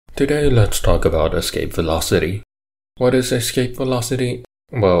Today let's talk about escape velocity. What is escape velocity?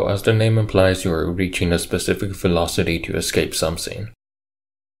 Well, as the name implies, you are reaching a specific velocity to escape something.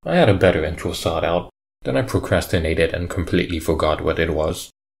 I had a better intro thought out, then I procrastinated and completely forgot what it was.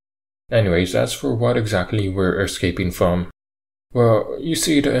 Anyways, as for what exactly we're escaping from, well, you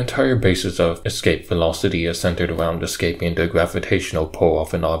see, the entire basis of escape velocity is centered around escaping the gravitational pull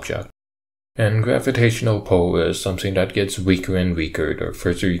of an object. And gravitational pull is something that gets weaker and weaker the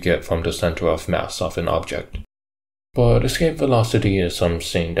further you get from the center of mass of an object. But escape velocity is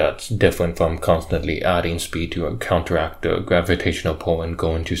something that's different from constantly adding speed to counteract the gravitational pull and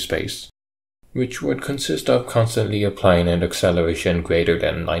go into space, which would consist of constantly applying an acceleration greater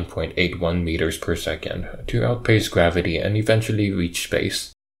than 9.81 meters per second to outpace gravity and eventually reach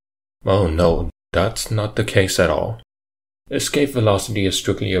space. Oh no, that's not the case at all. Escape velocity is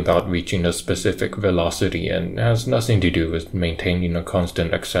strictly about reaching a specific velocity and has nothing to do with maintaining a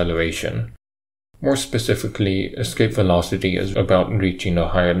constant acceleration. More specifically, escape velocity is about reaching a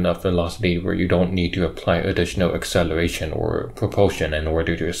high enough velocity where you don't need to apply additional acceleration or propulsion in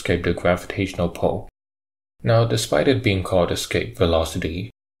order to escape the gravitational pull. Now, despite it being called escape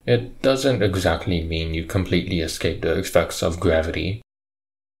velocity, it doesn't exactly mean you completely escape the effects of gravity.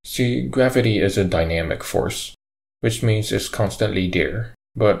 See, gravity is a dynamic force, which means it's constantly there,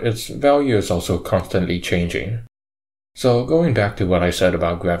 but its value is also constantly changing. So going back to what I said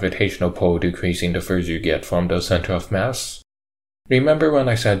about gravitational pull decreasing the further you get from the center of mass, remember when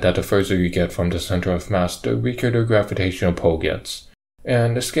I said that the further you get from the center of mass, the weaker the gravitational pull gets,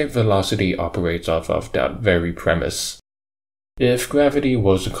 and escape velocity operates off of that very premise. If gravity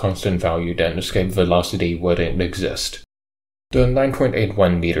was a constant value, then escape velocity wouldn't exist. The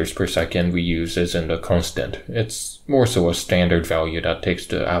 9.81 meters per second we use isn't a constant, it's more so a standard value that takes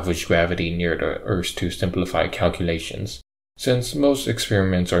the average gravity near the Earth to simplify calculations, since most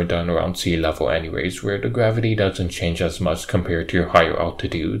experiments are done around sea level anyways, where the gravity doesn't change as much compared to higher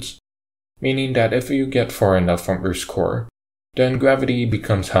altitudes. Meaning that if you get far enough from Earth's core, then gravity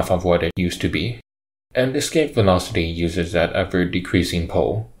becomes half of what it used to be. And escape velocity uses that ever-decreasing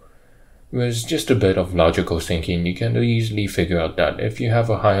pull. With just a bit of logical thinking, you can easily figure out that if you have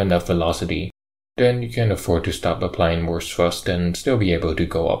a high enough velocity, then you can afford to stop applying more thrust and still be able to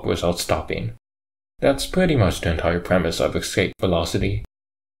go up without stopping. That's pretty much the entire premise of escape velocity.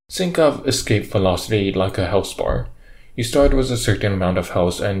 Think of escape velocity like a health bar. You start with a certain amount of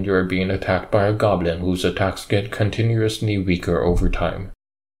health and you're being attacked by a goblin whose attacks get continuously weaker over time.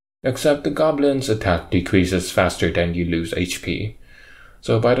 Except the goblin's attack decreases faster than you lose HP.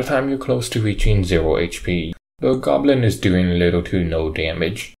 So by the time you're close to reaching 0 HP, the goblin is doing little to no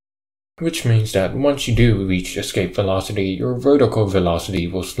damage. Which means that once you do reach escape velocity, your vertical velocity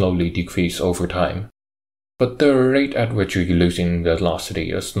will slowly decrease over time. But the rate at which you're losing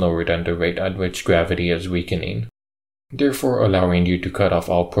velocity is slower than the rate at which gravity is weakening, therefore allowing you to cut off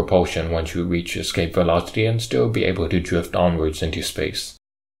all propulsion once you reach escape velocity and still be able to drift onwards into space.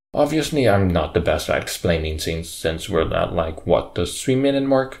 Obviously, I'm not the best at explaining things since we're at the 3-minute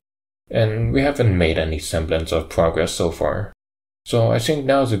mark, and we haven't made any semblance of progress so far. So I think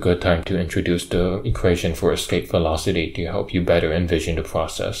now's a good time to introduce the equation for escape velocity to help you better envision the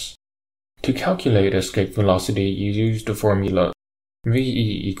process. To calculate escape velocity, you use the formula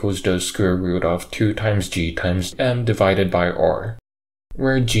VE equals the square root of 2 times g times m divided by r,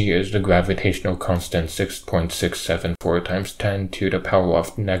 where g is the gravitational constant 6.674 times 10 to the power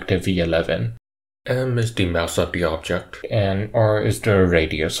of negative V11. M is the mass of the object, and r is the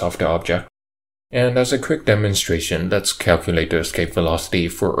radius of the object. And as a quick demonstration, let's calculate the escape velocity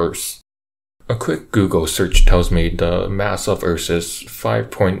for Earth. A quick Google search tells me the mass of Earth is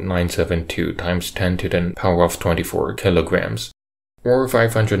 5.972 times 10 to the power of 24 kilograms, or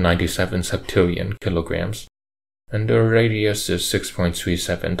 597 septillion kilograms. And the radius is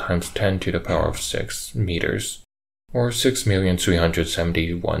 6.37 times 10 to the power of 6 meters, or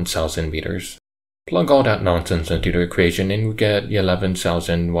 6,371,000 meters. Plug all that nonsense into the equation and we get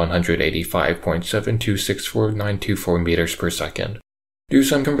 11,185.7264924 meters per second. Do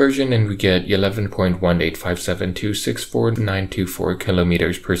some conversion and we get 11.1857264,924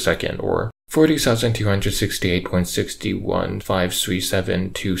 kilometers per second, or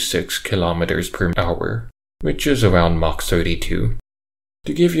 40,268.61533726 kilometers per hour. Which is around Mach 32.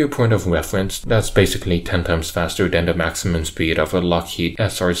 To give you a point of reference, that's basically 10 times faster than the maximum speed of a Lockheed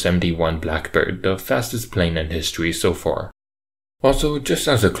SR-71 Blackbird, the fastest plane in history so far. Also, just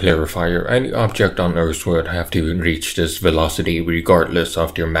as a clarifier, any object on Earth would have to reach this velocity regardless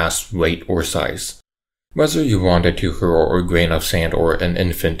of their mass, weight, or size. Whether you wanted to hurl a grain of sand or an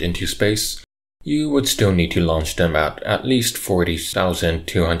infant into space, you would still need to launch them at least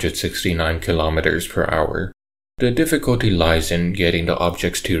 40,269 kilometers per hour. The difficulty lies in getting the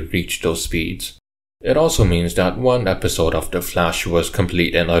objects to reach those speeds. It also means that one episode of The Flash was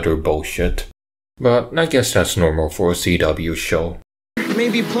complete and utter bullshit. But I guess that's normal for a CW show.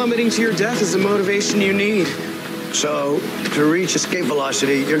 Maybe plummeting to your death is the motivation you need. So, to reach escape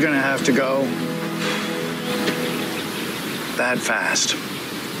velocity, you're gonna have to go that fast.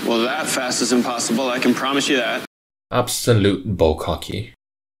 Well, that fast is impossible, I can promise you that. Absolute bullcocky.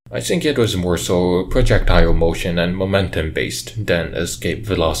 I think it was more so projectile motion and momentum based than escape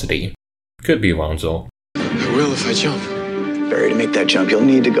velocity. Could be wrong though. I will if I jump. Barry, to make that jump, you'll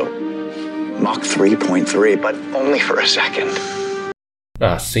need to go Mach 3.3, but only for a second.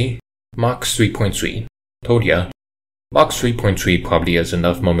 Ah, see? Mach 3.3. Told ya. Mach 3.3 probably has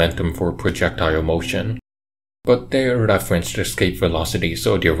enough momentum for projectile motion. But they referenced escape velocity,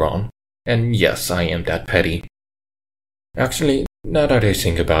 so they're wrong. And yes, I am that petty. Actually, now that I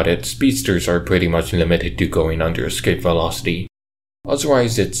think about it, speedsters are pretty much limited to going under escape velocity.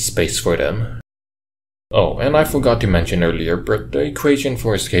 Otherwise, it's space for them. Oh, and I forgot to mention earlier, but the equation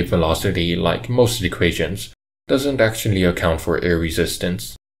for escape velocity, like most equations, doesn't actually account for air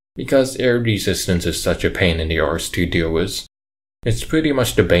resistance, because air resistance is such a pain in the arse to deal with. It's pretty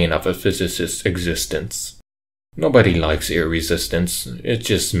much the bane of a physicist's existence. Nobody likes air resistance, it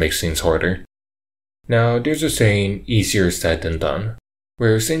just makes things harder. Now, there's a saying, easier said than done,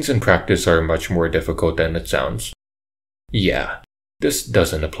 where things in practice are much more difficult than it sounds. Yeah, this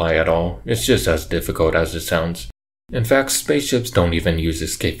doesn't apply at all, it's just as difficult as it sounds. In fact, spaceships don't even use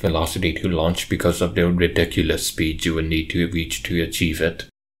escape velocity to launch because of the ridiculous speeds you would need to reach to achieve it.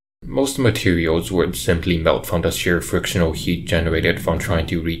 Most materials would simply melt from the sheer frictional heat generated from trying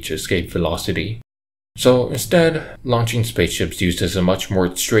to reach escape velocity. So instead, launching spaceships uses a much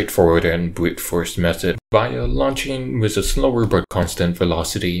more straightforward and brute force method via launching with a slower but constant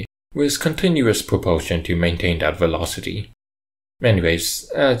velocity, with continuous propulsion to maintain that velocity. Anyways,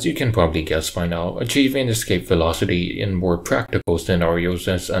 as you can probably guess by now, achieving escape velocity in more practical scenarios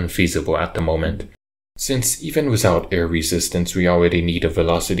is unfeasible at the moment, since even without air resistance we already need a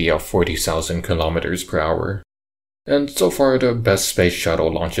velocity of 40,000 kilometers per hour. And so far the best space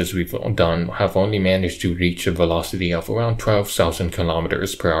shuttle launches we've done have only managed to reach a velocity of around 12,000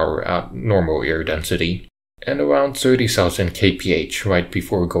 kilometers per hour at normal air density, and around 30,000 kph right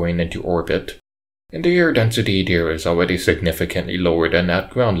before going into orbit. And the air density there is already significantly lower than at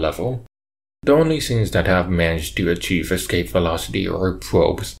ground level. The only things that have managed to achieve escape velocity are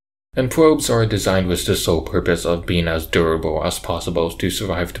probes, and probes are designed with the sole purpose of being as durable as possible to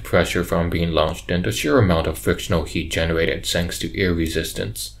survive the pressure from being launched and the sheer amount of frictional heat generated thanks to air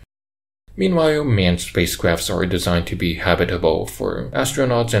resistance. Meanwhile, manned spacecrafts are designed to be habitable for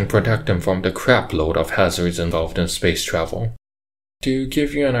astronauts and protect them from the crap load of hazards involved in space travel. To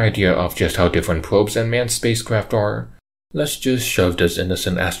give you an idea of just how different probes and manned spacecraft are, let's just shove this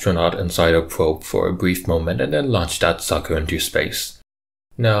innocent astronaut inside a probe for a brief moment and then launch that sucker into space.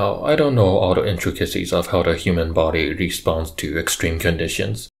 Now, I don't know all the intricacies of how the human body responds to extreme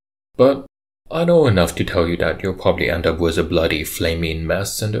conditions, but I know enough to tell you that you'll probably end up with a bloody, flaming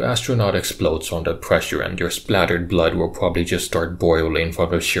mess and the astronaut explodes from the pressure and your splattered blood will probably just start boiling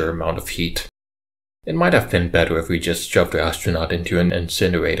from the sheer amount of heat. It might have been better if we just shoved the astronaut into an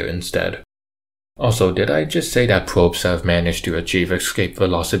incinerator instead. Also, did I just say that probes have managed to achieve escape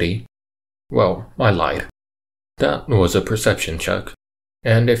velocity? Well, I lied. That was a perception check.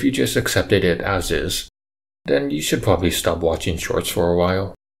 And if you just accepted it as is, then you should probably stop watching shorts for a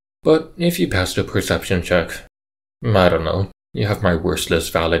while. But if you pass the perception check, I don't know, you have my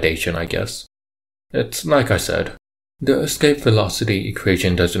worstless validation, I guess. It's like I said. The escape velocity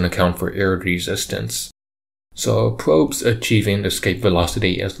equation doesn't account for air resistance, so probes achieving escape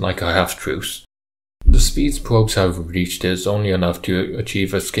velocity is like a half-truth. The speeds probes have reached is only enough to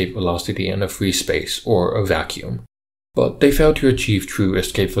achieve escape velocity in a free space or a vacuum, but they fail to achieve true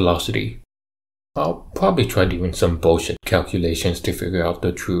escape velocity. I'll probably try doing some bullshit calculations to figure out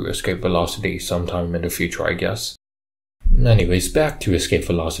the true escape velocity sometime in the future, I guess. Anyways, back to escape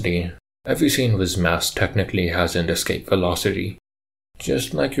velocity. Everything with mass technically has an escape velocity.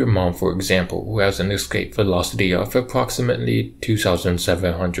 Just like your mom, for example, who has an escape velocity of approximately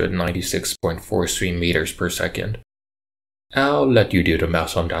 2,796.43 meters per second. I'll let you do the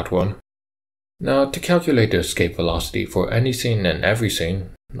math on that one. Now, to calculate the escape velocity for anything and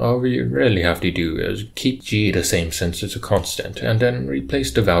everything, all we really have to do is keep g the same since it's a constant, and then replace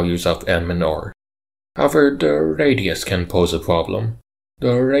the values of m and r. However, the radius can pose a problem.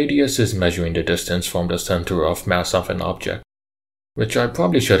 The radius is measuring the distance from the center of mass of an object. which I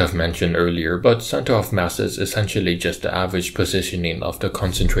probably should have mentioned earlier, but center of mass is essentially just the average positioning of the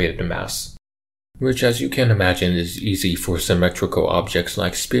concentrated mass, which as you can imagine is easy for symmetrical objects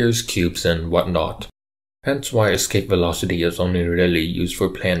like spheres, cubes, and whatnot. Hence why escape velocity is only really used for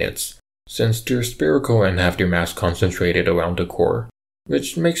planets, since they're spherical and have their mass concentrated around the core,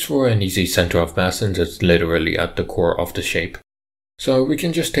 which makes for an easy center of mass since it's literally at the core of the shape. So we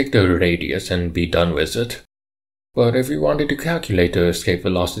can just take the radius and be done with it. But if we wanted to calculate the escape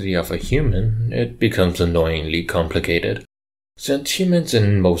velocity of a human, it becomes annoyingly complicated. Since humans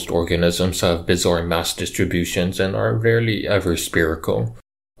and most organisms have bizarre mass distributions and are rarely ever spherical,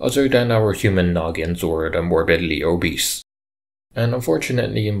 other than our human noggins or the morbidly obese. And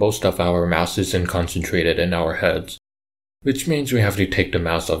unfortunately, most of our mass isn't concentrated in our heads, which means we have to take the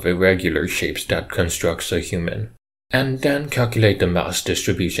mass of irregular shapes that constructs a human, and then calculate the mass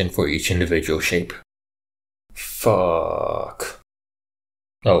distribution for each individual shape. Fuck.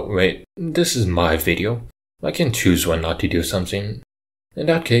 Oh, wait, this is my video. I can choose when not to do something. In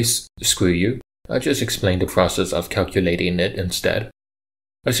that case, screw you. I just explained the process of calculating it instead.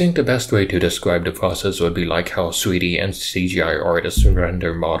 I think the best way to describe the process would be like how 3D and CGI artists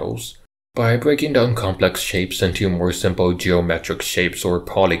render models, by breaking down complex shapes into more simple geometric shapes or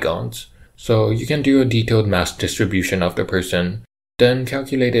polygons. So you can do a detailed mass distribution of the person, then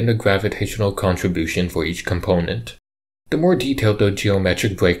calculate in the gravitational contribution for each component. The more detailed the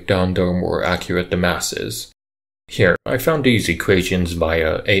geometric breakdown, the more accurate the mass is. Here, I found these equations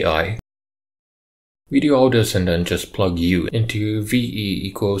via AI. We do all this and then just plug u into VE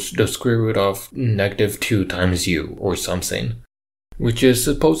equals the square root of -2 times u or something, which is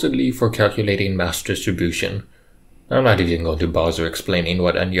supposedly for calculating mass distribution. I'm not even going to bother explaining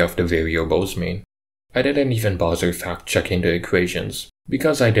what any of the variables mean. I didn't even bother fact-checking the equations,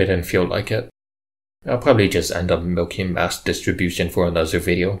 because I didn't feel like it. I'll probably just end up milking mass distribution for another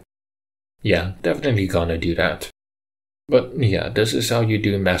video. Yeah, definitely gonna do that. But yeah, this is how you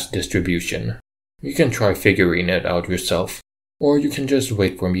do mass distribution. You can try figuring it out yourself, or you can just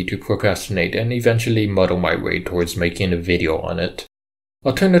wait for me to procrastinate and eventually muddle my way towards making a video on it.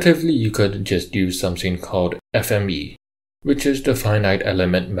 Alternatively, you could just use something called FME, which is the finite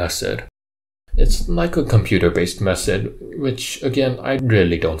element method. It's like a computer-based method, which again, I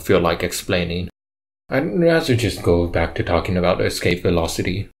really don't feel like explaining. I'd rather just go back to talking about escape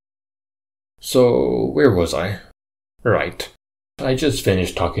velocity. So, where was I? Right. I just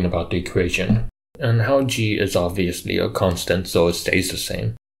finished talking about the equation, and how g is obviously a constant so it stays the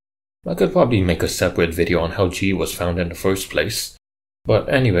same. I could probably make a separate video on how g was found in the first place. But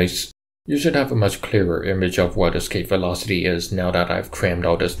anyways, you should have a much clearer image of what escape velocity is now that I've crammed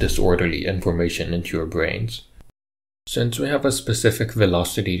all this disorderly information into your brains. Since we have a specific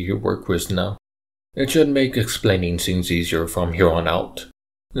velocity to work with now, it should make explaining things easier from here on out.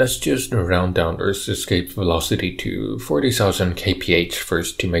 Let's just round down Earth's escape velocity to 40,000 kph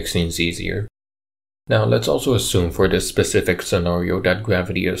first to make things easier. Now let's also assume for this specific scenario that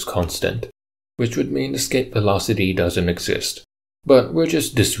gravity is constant, which would mean escape velocity doesn't exist. But we'll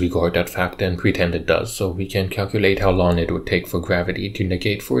just disregard that fact and pretend it does, so we can calculate how long it would take for gravity to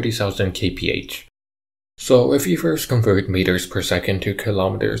negate 40,000 kph. So if you first convert meters per second to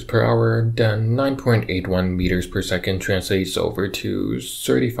kilometers per hour, then 9.81 meters per second translates over to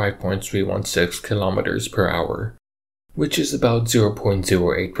 35.316 kilometers per hour, which is about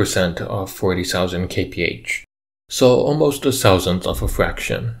 0.08% of 40,000 kph. So almost a thousandth of a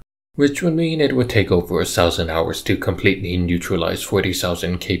fraction. Which would mean it would take over 1,000 hours to completely neutralize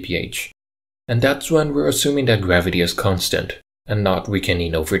 40,000 kph. And that's when we're assuming that gravity is constant, and not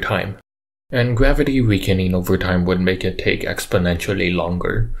weakening over time. And gravity weakening over time would make it take exponentially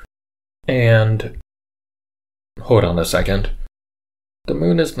longer. And... hold on a second. The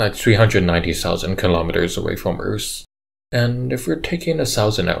moon is like 390,000 kilometers away from Earth. And if we're taking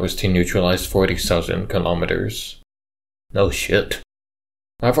 1,000 hours to neutralize 40,000 kilometers... no shit.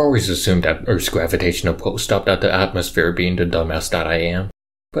 I've always assumed that Earth's gravitational pull stopped at the atmosphere, being the dumbass that I am.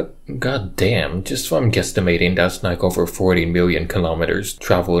 But goddamn, just from guesstimating that's like over 40 million kilometers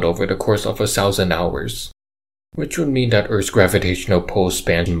traveled over the course of 1,000 hours. Which would mean that Earth's gravitational pull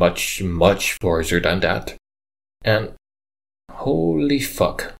spans much, much farther than that. And holy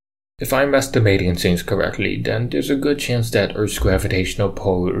fuck. If I'm estimating things correctly, then there's a good chance that Earth's gravitational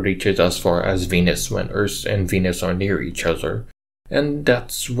pull reaches as far as Venus when Earth and Venus are near each other. And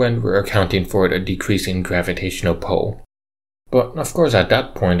that's when we're accounting for the decreasing gravitational pull. But of course at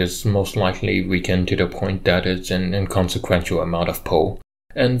that point it's most likely weakened to the point that it's an inconsequential amount of pull,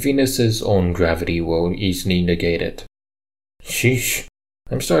 and Venus's own gravity will easily negate it. Sheesh,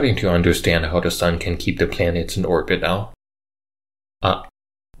 I'm starting to understand how the sun can keep the planets in orbit now.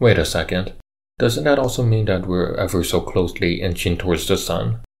 Wait a second. Doesn't that also mean that we're ever so closely inching towards the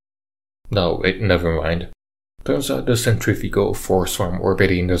sun? No, wait, never mind. Turns out the centrifugal force from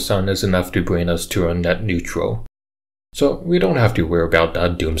orbiting the sun is enough to bring us to a net neutral. So we don't have to worry about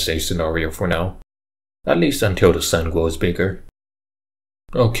that doomsday scenario for now. At least until the sun grows bigger.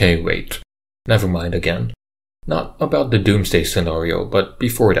 Okay, wait. Never mind again. Not about the doomsday scenario, but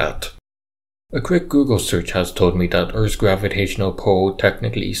before that. A quick Google search has told me that Earth's gravitational pull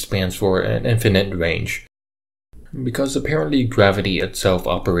technically spans for an infinite range, because apparently gravity itself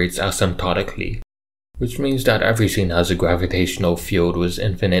operates asymptotically, which means that everything has a gravitational field with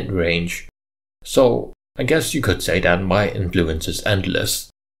infinite range. So, I guess you could say that my influence is endless,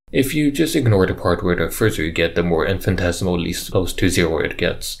 if you just ignore the part where the further you get, the more infinitesimally close to zero it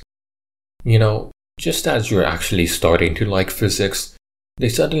gets. You know, just as you're actually starting to like physics, they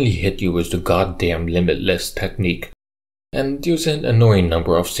suddenly hit you with the goddamn limitless technique. And there's an annoying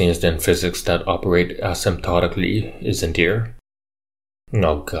number of things in physics that operate asymptotically, isn't there?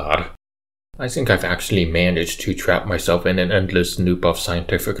 Oh god. I think I've actually managed to trap myself in an endless loop of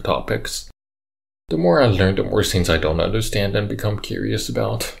scientific topics. The more I learn, the more things I don't understand and become curious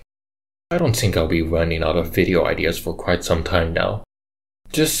about. I don't think I'll be running out of video ideas for quite some time now.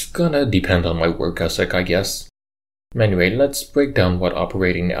 Just gonna depend on my work ethic, I guess. Anyway, let's break down what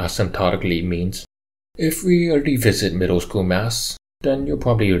operating asymptotically means. If we revisit middle school maths, then you'll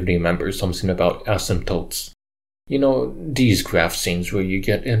probably remember something about asymptotes. You know, these graph scenes where you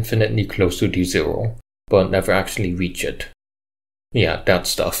get infinitely closer to zero, but never actually reach it. Yeah, that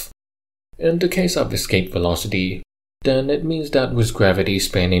stuff. In the case of escape velocity, then it means that with gravity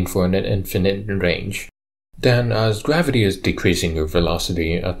spanning for an infinite range, then as gravity is decreasing your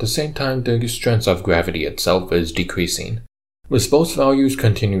velocity, at the same time the strength of gravity itself is decreasing. With both values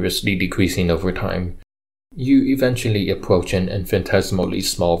continuously decreasing over time, you eventually approach an infinitesimally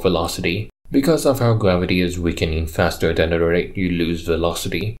small velocity because of how gravity is weakening faster than the rate you lose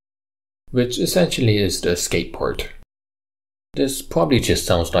velocity, which essentially is the escape part. This probably just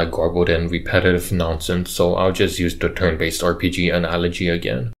sounds like garbled and repetitive nonsense, so I'll just use the turn-based RPG analogy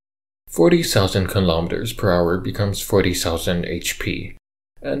again. 40,000 kilometers per hour becomes 40,000 HP,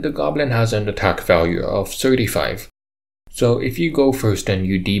 and the goblin has an attack value of 35. So if you go first and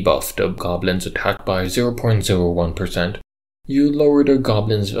you debuff the goblin's attack by 0.01%, you lower the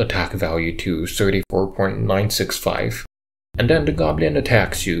goblin's attack value to 34.965, and then the goblin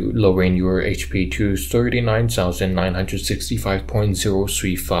attacks you, lowering your HP to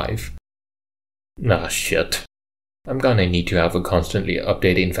 39,965.035. Nah, shit. I'm gonna need to have a constantly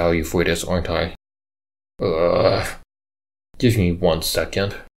updating value for this, aren't I? Give me 1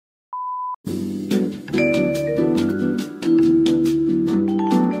 second.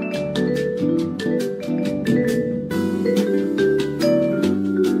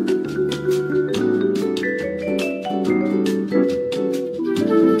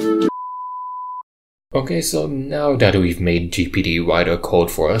 Okay, so now that we've made GPT write a code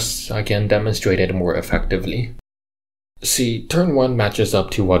for us, I can demonstrate it more effectively. See, turn 1 matches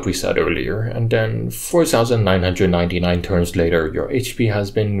up to what we said earlier, and then 4,999 turns later, your HP has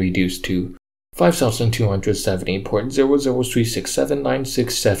been reduced to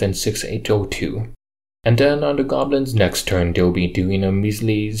 5,270.00367967676802. And then on the goblin's next turn, they'll be doing a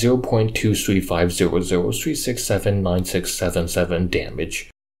measly 0.2350036796777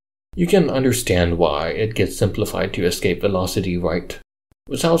 damage. You can understand why it gets simplified to escape velocity, right?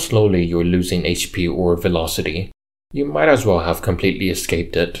 With how slowly you're losing HP or velocity, you might as well have completely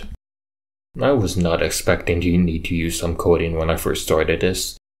escaped it. I was not expecting you need to use some coding when I first started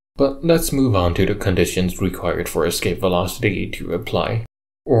this, but let's move on to the conditions required for escape velocity to apply,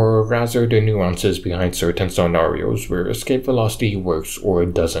 or rather the nuances behind certain scenarios where escape velocity works or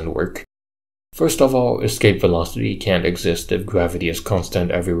doesn't work. First of all, escape velocity can't exist if gravity is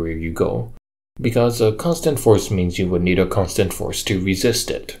constant everywhere you go, because a constant force means you would need a constant force to resist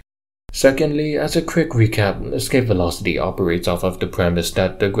it. Secondly, as a quick recap, escape velocity operates off of the premise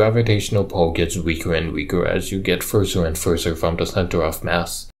that the gravitational pull gets weaker and weaker as you get further and further from the center of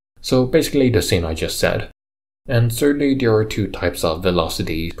mass, so basically the same I just said. And thirdly, there are 2 types of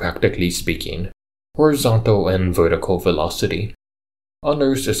velocity, practically speaking: horizontal and vertical velocity. On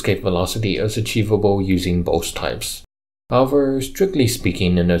Earth, escape velocity is achievable using both types. However, strictly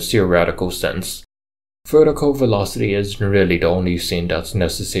speaking in a theoretical sense, vertical velocity is really the only thing that's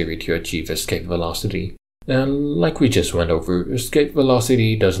necessary to achieve escape velocity. And like we just went over, escape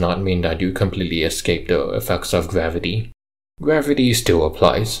velocity does not mean that you completely escape the effects of gravity. Gravity still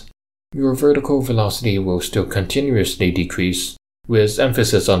applies. Your vertical velocity will still continuously decrease, with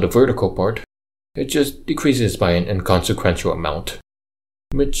emphasis on the vertical part. It just decreases by an inconsequential amount.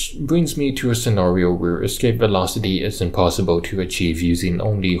 Which brings me to a scenario where escape velocity is impossible to achieve using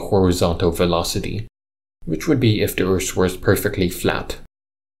only horizontal velocity, which would be if the Earth was perfectly flat.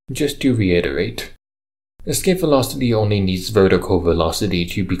 Just to reiterate, escape velocity only needs vertical velocity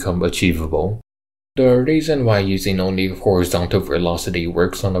to become achievable. The reason why using only horizontal velocity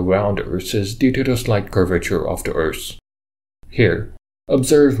works on a round Earth is due to the slight curvature of the Earth. Here,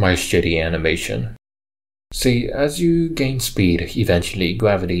 observe my shitty animation. See, as you gain speed, eventually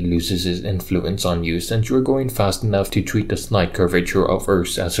gravity loses its influence on you since you're going fast enough to treat the slight curvature of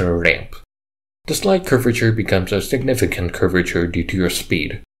Earth as a ramp. The slight curvature becomes a significant curvature due to your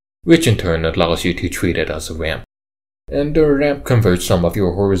speed, which in turn allows you to treat it as a ramp. And the ramp converts some of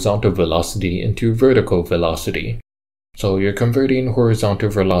your horizontal velocity into vertical velocity. So you're converting horizontal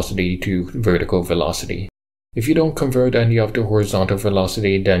velocity to vertical velocity. If you don't convert any of the horizontal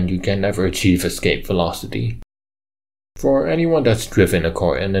velocity, then you can never achieve escape velocity. For anyone that's driven a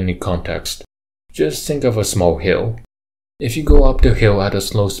car in any context, just think of a small hill. If you go up the hill at a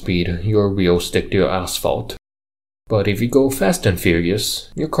slow speed, your wheels stick to asphalt. But if you go fast and furious,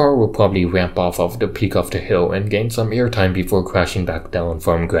 your car will probably ramp off of the peak of the hill and gain some airtime before crashing back down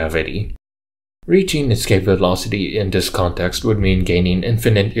from gravity. Reaching escape velocity in this context would mean gaining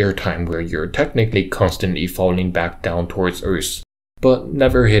infinite airtime where you're technically constantly falling back down towards Earth, but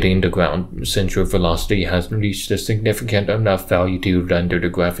never hitting the ground since your velocity has reached a significant enough value to render the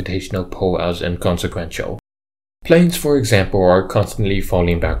gravitational pull as inconsequential. Planes, for example, are constantly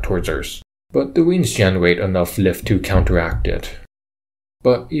falling back towards Earth, but the winds generate enough lift to counteract it.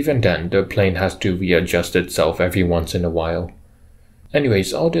 But even then, the plane has to readjust itself every once in a while.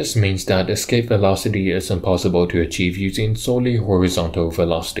 Anyways, all this means that escape velocity is impossible to achieve using solely horizontal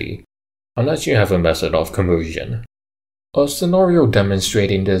velocity, unless you have a method of conversion. A scenario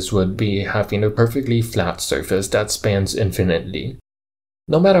demonstrating this would be having a perfectly flat surface that spans infinitely.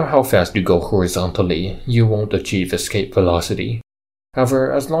 No matter how fast you go horizontally, you won't achieve escape velocity.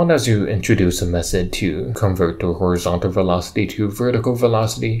 However, as long as you introduce a method to convert the horizontal velocity to vertical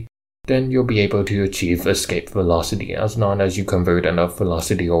velocity, then you'll be able to achieve escape velocity as long as you convert enough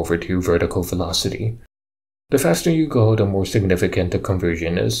velocity over to vertical velocity. The faster you go, the more significant the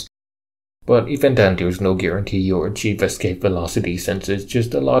conversion is. But even then, there's no guarantee you'll achieve escape velocity since it's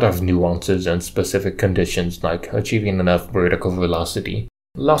just a lot of nuances and specific conditions like achieving enough vertical velocity,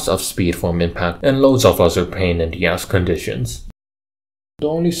 loss of speed from impact, and loads of other pain in the ass conditions. The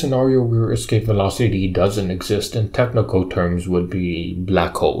only scenario where escape velocity doesn't exist in technical terms would be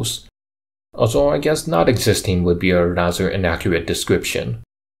black holes. Although I guess not existing would be a rather inaccurate description,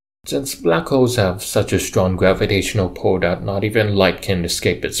 since black holes have such a strong gravitational pull that not even light can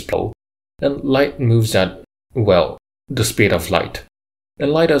escape its pull, and light moves at, well, the speed of light.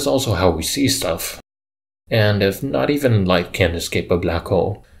 And light is also how we see stuff. And if not even light can escape a black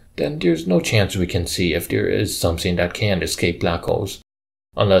hole, then there's no chance we can see if there is something that can escape black holes.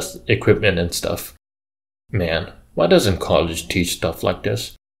 Unless equipment and stuff. Man, why doesn't college teach stuff like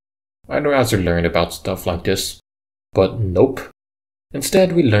this? I'd rather learn about stuff like this. But nope.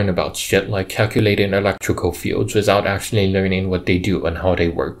 Instead, we learn about shit like calculating electrical fields without actually learning what they do and how they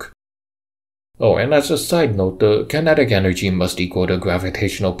work. Oh, and as a side note, the kinetic energy must equal the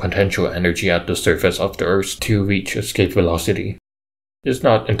gravitational potential energy at the surface of the Earth to reach escape velocity. It's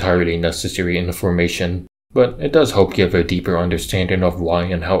not entirely necessary information, but it does help give a deeper understanding of why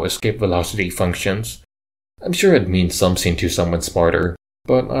and how escape velocity functions. I'm sure it means something to someone smarter,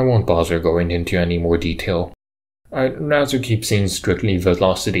 but I won't bother going into any more detail. I'd rather keep things strictly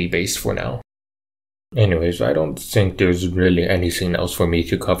velocity-based for now. Anyways, I don't think there's really anything else for me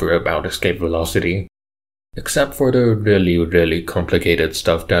to cover about escape velocity, except for the really complicated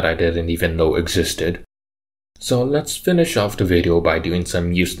stuff that I didn't even know existed. So let's finish off the video by doing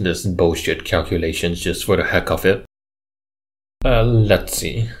some useless bullshit calculations just for the heck of it. Let's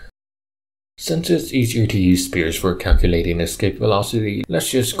see. Since it's easier to use spears for calculating escape velocity,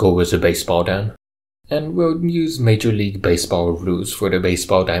 let's just go with a baseball then. And we'll use Major League Baseball rules for the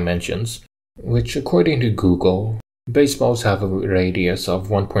baseball dimensions, which according to Google, baseballs have a radius of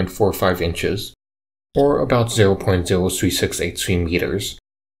 1.45 inches, or about 0.03683 meters,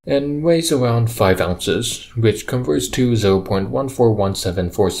 and weighs around 5 ounces, which converts to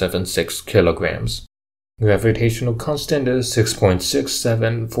 0.1417476 kilograms. Gravitational constant is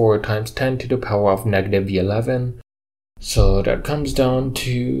 6.674 times 10 to the power of negative 11, so that comes down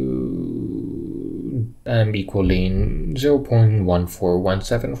to equaling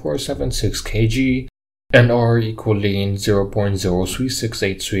 0.1417476 kg, and R equaling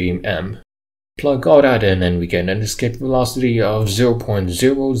 0.03683 m. Plug all that in and we get an escape velocity of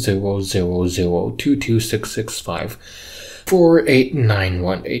 0.000226665.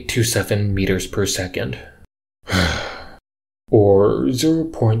 4891827 meters per second. Or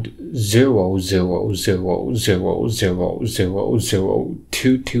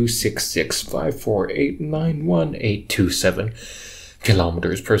 0.0000000226654891827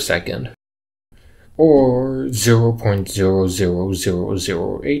 kilometers per second. Or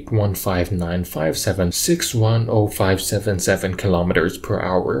 0.000081595761057 kilometers per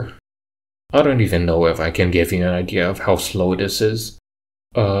hour. I don't even know if I can give you an idea of how slow this is.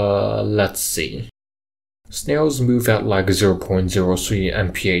 Let's see. Snails move at like 0.03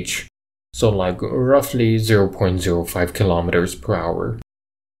 mph, so like roughly 0.05 kilometers per hour.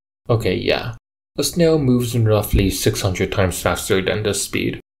 Okay, yeah. A snail moves roughly 600 times faster than this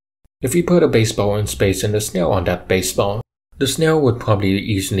speed. If you put a baseball in space and a snail on that baseball, the snail would probably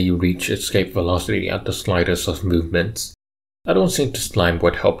easily reach escape velocity at the slightest of movements. I don't think the slime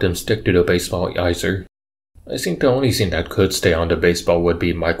would help them stick to the baseball either. I think the only thing that could stay on the baseball would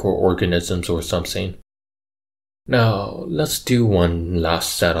be microorganisms or something. Now, let's do one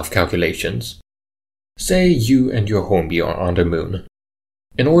last set of calculations. Say you and your homie are on the moon.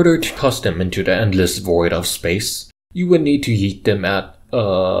 In order to toss them into the endless void of space, you would need to yeet them at,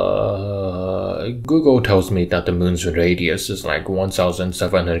 Google tells me that the moon's radius is like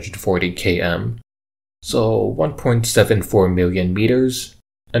 1,740 km. So 1.74 million meters,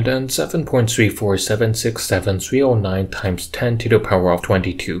 and then 7.3476739 times 10 to the power of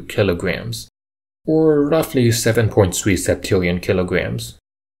 22 kilograms. Or roughly 7.3 septillion kilograms.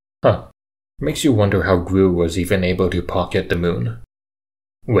 Makes you wonder how Gru was even able to pocket the moon.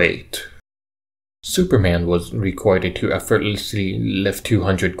 Wait. Superman was recorded to effortlessly lift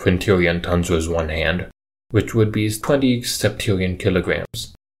 200 quintillion tons with one hand, which would be 20 septillion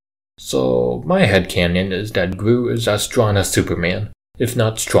kilograms. So my headcanon is that Gru is as strong as Superman, if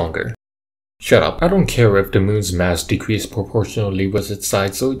not stronger. Shut up, I don't care if the moon's mass decreased proportionally with its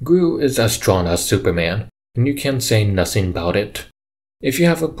size, so Gru is as strong as Superman, and you can say nothing about it. If you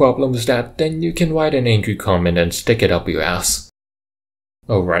have a problem with that, then you can write an angry comment and stick it up your ass.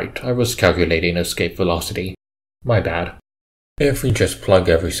 Oh right, I was calculating escape velocity. My bad. If we just plug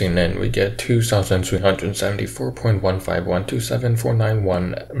everything in, we get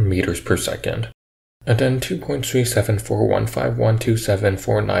 2,374.1512749 meters per second. And then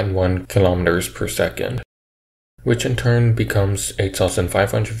 2.37415127491 kilometers per second, which in turn becomes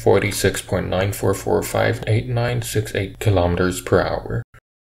 8,546.94458968 kilometers per hour.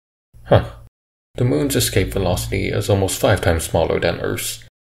 The moon's escape velocity is almost 5 times smaller than Earth's,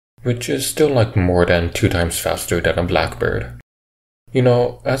 which is still like more than 2 times faster than a blackbird. You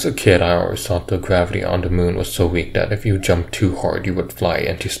know, as a kid I always thought the gravity on the moon was so weak that if you jumped too hard you would fly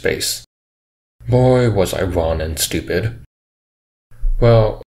into space. Boy, was I wrong and stupid.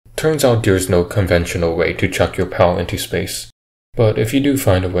 Well, turns out there's no conventional way to chuck your pal into space. But if you do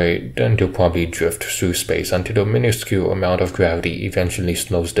find a way, then they'll probably drift through space until the minuscule amount of gravity eventually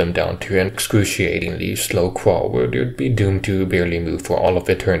slows them down to an excruciatingly slow crawl where they'd be doomed to barely move for all of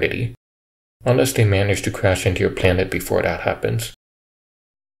eternity. Unless they manage to crash into your planet before that happens.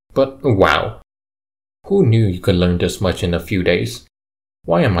 But wow. Who knew you could learn this much in a few days?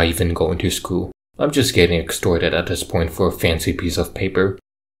 Why am I even going to school? I'm just getting extorted at this point for a fancy piece of paper.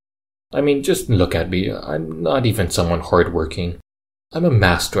 I mean, just look at me. I'm not even someone hardworking. I'm a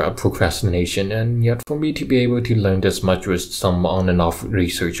master at procrastination, and yet for me to be able to learn this much with some on and off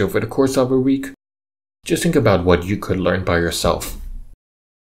research over the course of a week, just think about what you could learn by yourself.